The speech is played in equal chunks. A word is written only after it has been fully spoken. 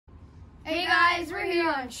guys, we're here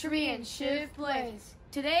on Shri and Shri Plays.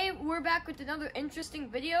 Today we're back with another interesting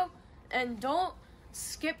video, and don't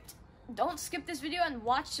skip this video and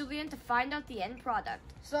watch till the end to find out the end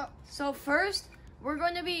product. So first we're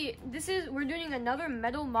doing another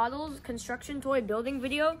metal models construction toy building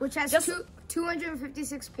video, which has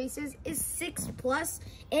 256 pieces, is 6+.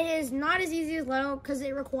 It is not as easy as Lego because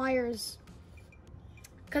it requires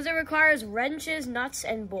wrenches, nuts,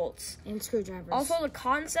 and bolts. And screwdrivers. Also, the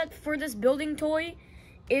concept for this building toy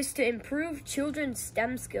is to improve children's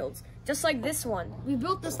STEM skills, just like this one. We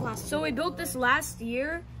built this we built this last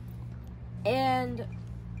year, and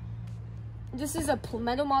this is a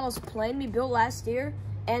metal models plane we built last year,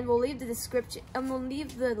 and we'll leave the description and we'll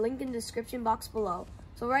leave the link in the description box below.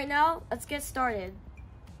 So right now, let's get started.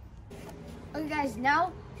 Okay, guys,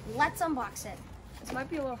 now let's unbox it. This might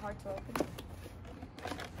be a little hard to open.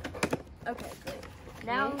 Okay, great.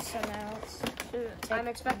 Now, I'm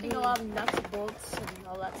expecting a lot of nuts, bolts, and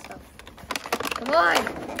all that stuff. Come on!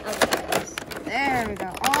 Okay, there we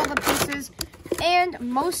go. All the pieces, and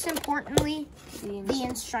most importantly, the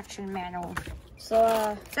instruction manual.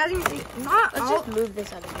 So, as you can see, let's just move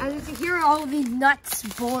this out of here. As you can hear, all of these nuts,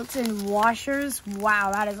 bolts, and washers.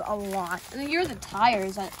 Wow, that is a lot. And then here are the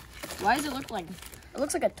tires. Why does it look like? It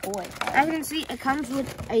looks like a toy. As you can see, it comes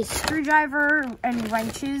with a screwdriver and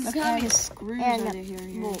wrenches. Look how many screws are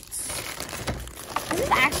here. Bolts. This is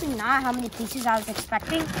actually not how many pieces I was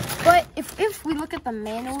expecting, but if we look at the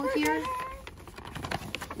manual here,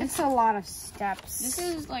 it's a lot of steps. This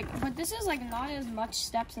is like not as much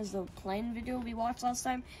steps as the plane video we watched last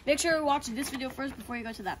time. Make sure to watch this video first before you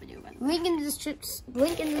go to that video. Link in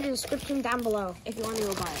the description down below if you want to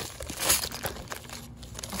go buy it.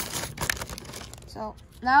 So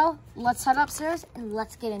now let's head upstairs and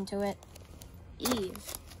let's get into it.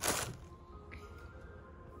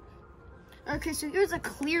 Okay, so here's a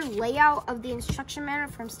clear layout of the instruction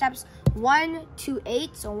manual from steps 1 to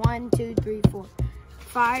 8. So 1, 2, 3, 4,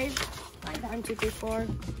 5, 1, 2, 3, 4,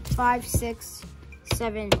 5, 6,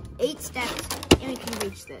 7, 8 steps, and we can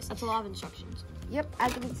reach this. That's a lot of instructions. Yep,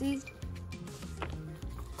 as you can see.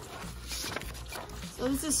 So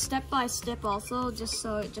this is step by step also, just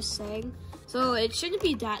saying. So it shouldn't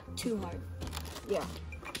be that too hard. Yeah.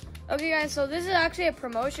 Okay guys, so this is actually a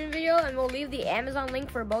promotion video, and we'll leave the Amazon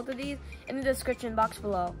link for both of these in the description box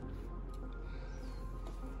below.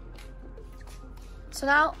 So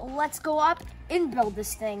now let's go up and build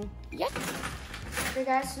this thing. Yep. Okay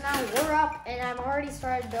guys, so now we're up and I've already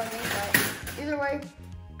started building, but either way,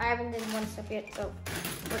 I haven't done one step yet, so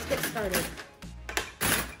let's get started.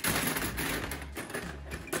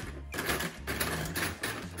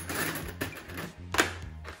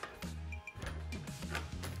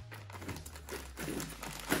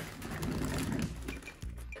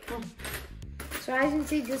 So as you can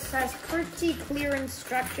see, this has pretty clear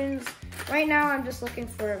instructions. Right now, I'm just looking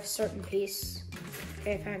for a certain piece.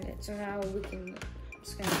 Okay, I found it. So now I'm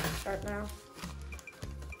just gonna start now.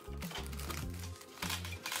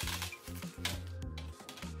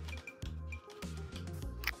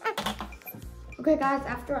 Okay guys,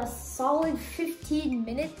 after a solid 15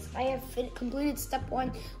 minutes, I have completed step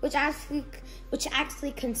 1, which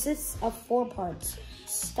actually consists of 4 parts.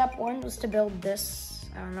 Step 1 was to build this.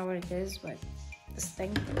 I don't know what it is, but this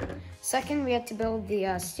thing. Second, we had to build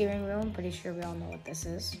the steering wheel. I'm pretty sure we all know what this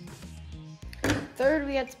is. Third,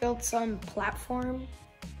 we had to build some platform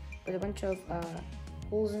with a bunch of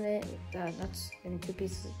holes in it, nuts, and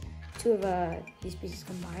two of these pieces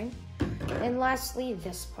combined. And lastly,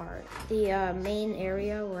 this part, the main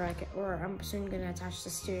area where I'm soon gonna attach the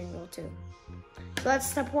steering wheel to. So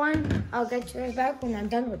that's step 1. I'll get you guys back when I'm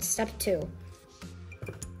done with step 2.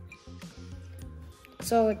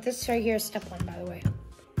 So this right here is step 1, by the way.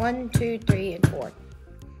 1, 2, 3, and 4.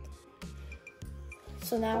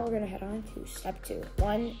 So now we're gonna head on to step 2,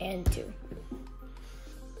 1 and 2.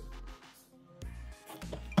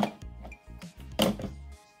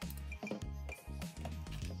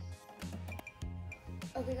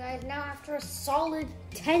 Okay guys, now after a solid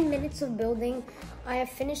 10 minutes of building, I have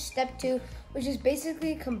finished step 2, which is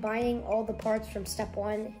basically combining all the parts from step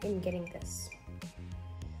 1 and getting this.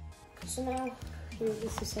 So now,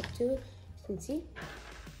 this is step 2, you can see.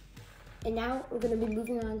 And now we're gonna be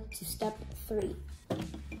moving on to step 3.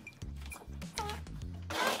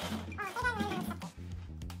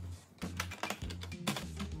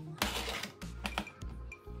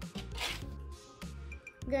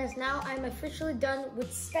 Guys, now I'm officially done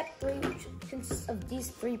with step 3, which consists of these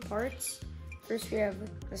 3 parts. First we have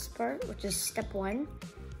this part, which is step 1.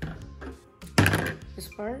 This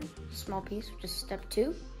part, small piece, which is step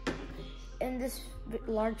 2. And this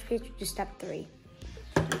large piece, which is step 3.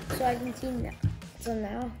 So So I can see now. So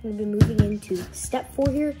now I'm gonna be moving into step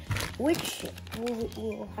 4 here, which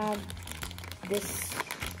will have this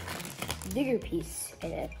bigger piece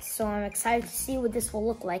in it. So I'm excited to see what this will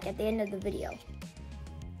look like at the end of the video.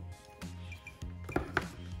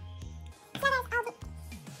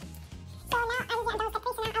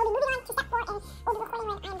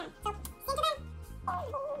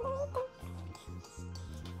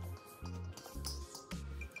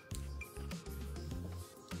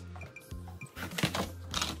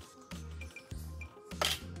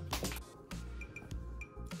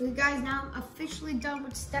 Okay guys, now I'm officially done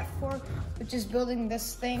with step 4, which is building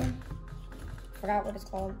this thing. Forgot what it's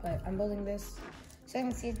called, but I'm building this. So you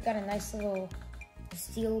can see it's got a nice little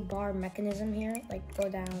steel bar mechanism here, like go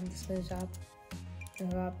down, this goes up,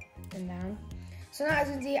 and down. So now as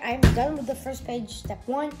you can see, I'm done with the first page, step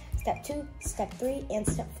 1, step 2, step 3, and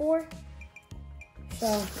step 4.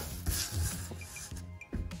 So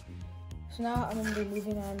now I'm gonna be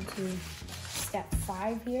moving on to step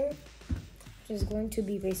 5 here, is going to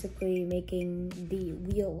be basically making the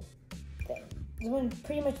wheel thing. It's going to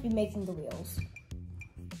pretty much be making the wheels.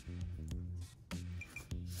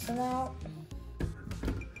 So now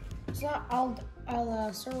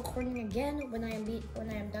I'll start recording again when I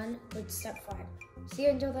am done with step 5. See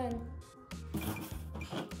you until then.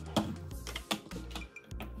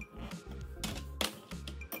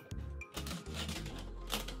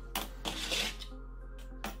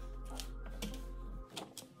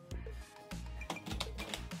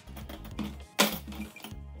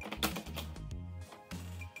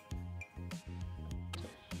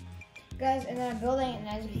 Guys, and I'm building, and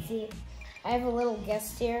as you can see, I have a little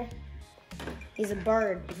guest here. He's a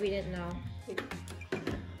bird, if we didn't know.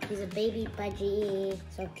 He's a baby budgie,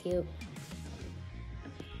 so cute.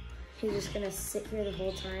 He's just gonna sit here the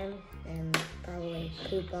whole time and probably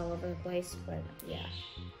poop all over the place, but yeah.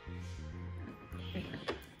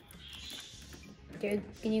 Dude,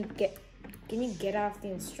 can you get off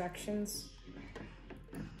the instructions?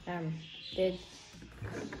 Dude.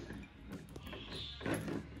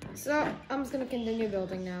 So, I'm just gonna continue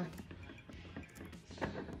building now.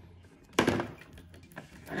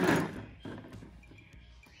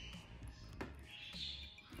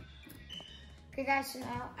 Okay guys, so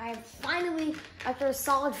now I've finally, after a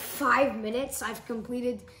solid 5 minutes, I've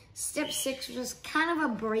completed step 6, which was kind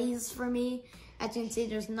of a breeze for me. As you can see,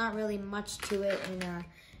 there's not really much to it in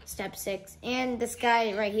step 6. And this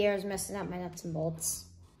guy right here is messing up my nuts and bolts.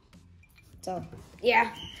 So,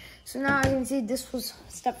 yeah. So now as you can see, this was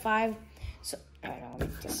step 5. So, I don't know,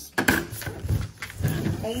 just...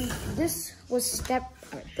 And this was step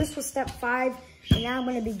 5. And now I'm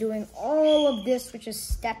going to be doing all of this, which is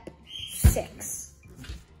step 6.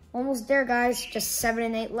 Almost there, guys. Just 7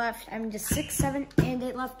 and 8 left. I mean, just 6, 7, and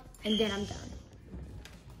 8 left. And then I'm done.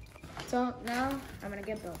 So now I'm going to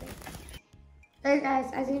get building. Alright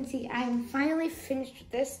guys, as you can see, I'm finally finished with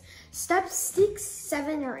this. Steps 6,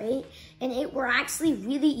 7, or 8, and 8 were actually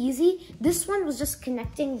really easy. This one was just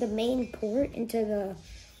connecting the main port into the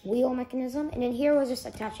wheel mechanism, and then here was just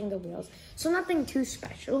attaching the wheels. So nothing too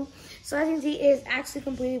special. So as you can see, it is actually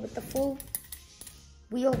completed with the full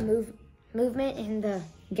wheel movement and the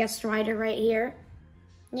guest rider right here.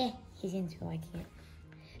 Yeah, he's into liking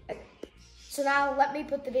it. So now let me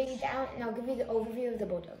put the baby down, and I'll give you the overview of the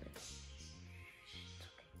bulldozer.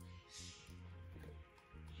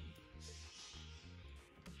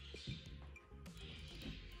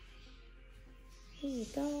 Here you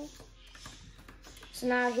go. So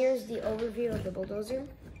now here's the overview of the bulldozer.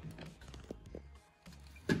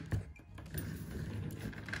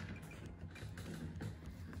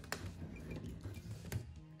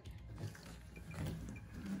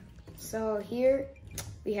 So here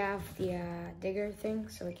we have the digger thing,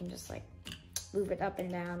 so we can just like move it up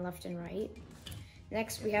and down, left and right.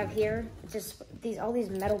 Next we have here, just all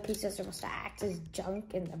these metal pieces are supposed to act as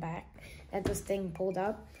junk in the back that this thing pulled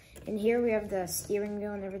up. And here we have the steering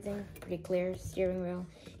wheel and everything, pretty clear steering wheel.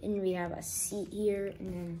 And we have a seat here,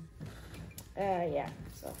 and then, yeah,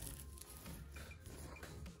 so.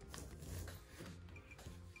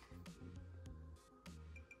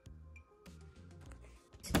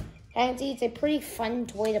 And see, it's a pretty fun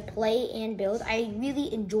toy to play and build. I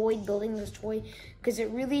really enjoyed building this toy because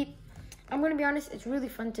it really, I'm gonna be honest, it's really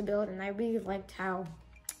fun to build, and I really liked how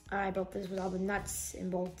I built this with all the nuts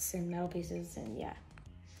and bolts and metal pieces, and yeah.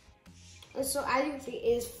 So as you can see,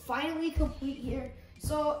 it is finally complete here.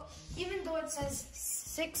 So even though it says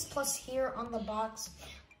 6 plus here on the box,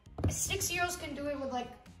 6-year-olds can do it with like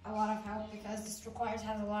a lot of help because this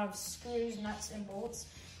has a lot of screws, nuts, and bolts,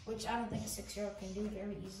 which I don't think a 6-year-old can do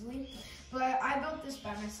very easily. But I built this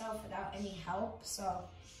by myself without any help, so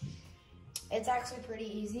It's actually pretty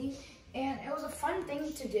easy. And it was a fun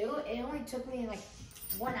thing to do. It only took me like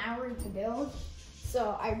 1 hour to build.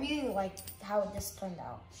 So I really liked how this turned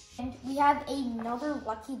out. And we have another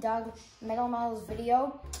Lucky Dog Metal Models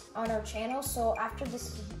video on our channel. So after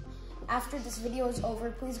this video is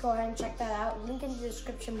over, please go ahead and check that out. Link in the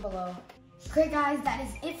description below. Okay guys, that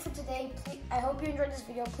is it for today. I hope you enjoyed this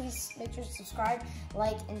video. Please make sure to subscribe,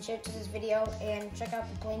 like, and share to this video. And check out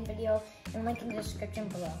the plane video and link in the description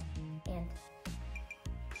below. And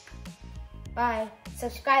bye.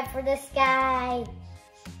 Subscribe for this guy.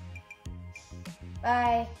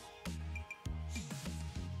 Bye.